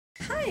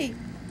Hi.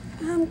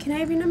 Can I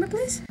have your number,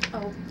 please?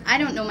 Oh, I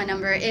don't know my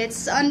number.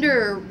 It's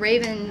under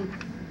Raven.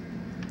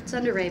 It's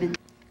under Raven.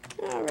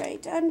 All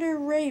right, under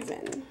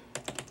Raven.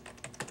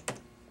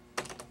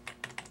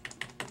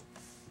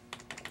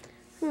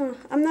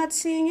 I'm not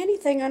seeing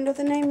anything under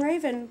the name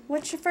Raven.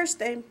 What's your first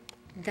name?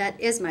 That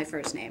is my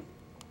first name.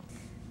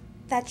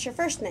 That's your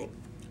first name.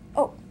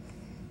 Oh.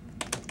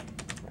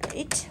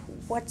 Right.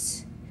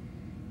 What's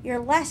your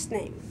last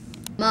name?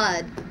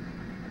 Maud.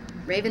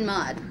 Raven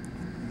Maud.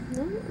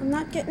 No, I'm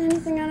not getting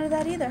anything out of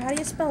that either. How do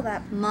you spell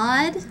that?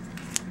 Maud.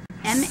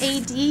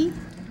 M-A-D.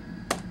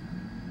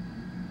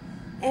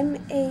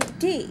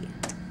 M-A-D.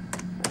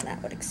 Well,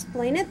 that would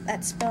explain it.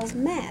 That spells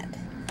mad.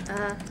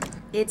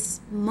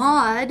 It's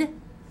Maud.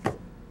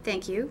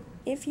 Thank you.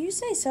 If you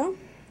say so.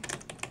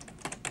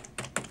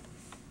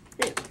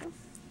 There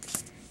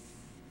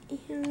we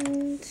go.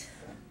 And,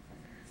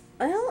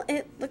 well,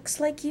 it looks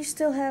like you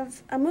still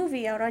have a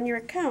movie out on your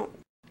account.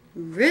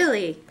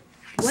 Really?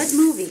 What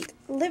movie?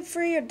 Live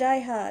Free or Die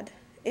Hard.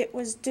 It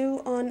was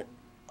due on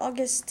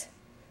August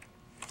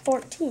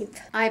 14th.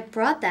 I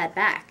brought that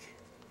back.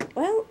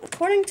 Well,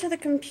 according to the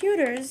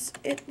computers,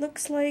 it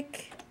looks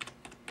like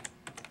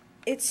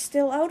it's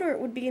still out, or it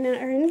would be in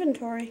our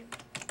inventory.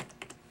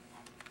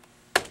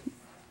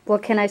 Well,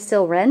 can I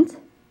still rent?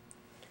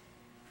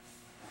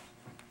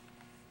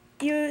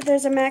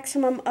 There's a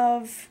maximum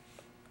of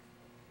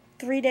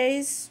 3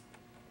 days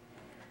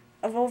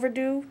of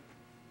overdue.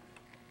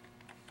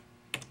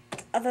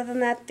 Other than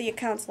that, the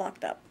account's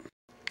locked up.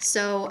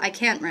 So I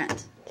can't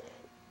rent.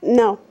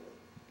 No.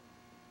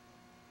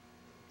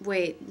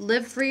 Wait,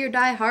 Live Free or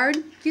Die Hard,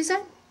 you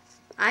said?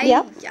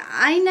 Yep.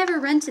 I never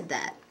rented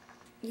that.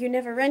 You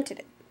never rented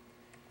it.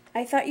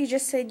 I thought you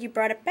just said you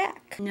brought it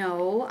back.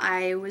 No,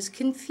 I was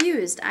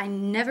confused. I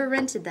never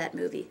rented that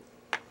movie.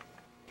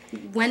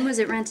 When was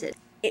it rented?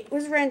 It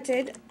was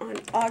rented on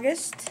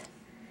August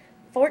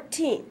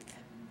 14th,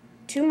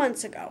 2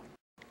 months ago.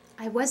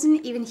 I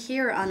wasn't even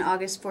here on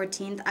August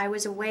 14th. I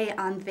was away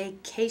on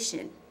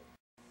vacation.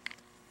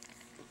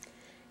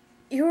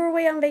 You were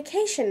away on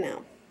vacation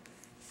now.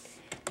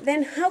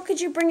 Then how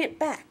could you bring it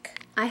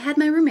back? I had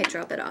my roommate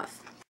drop it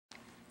off.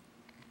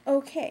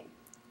 Okay,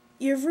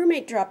 your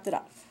roommate dropped it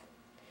off.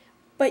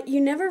 But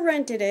you never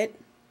rented it,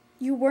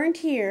 you weren't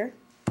here,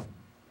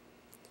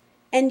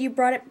 and you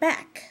brought it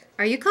back.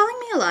 Are you calling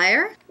me a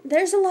liar?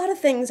 There's a lot of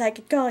things I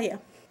could call you.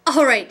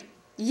 All right,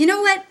 you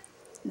know what?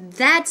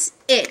 That's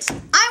it.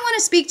 I want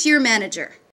to speak to your manager.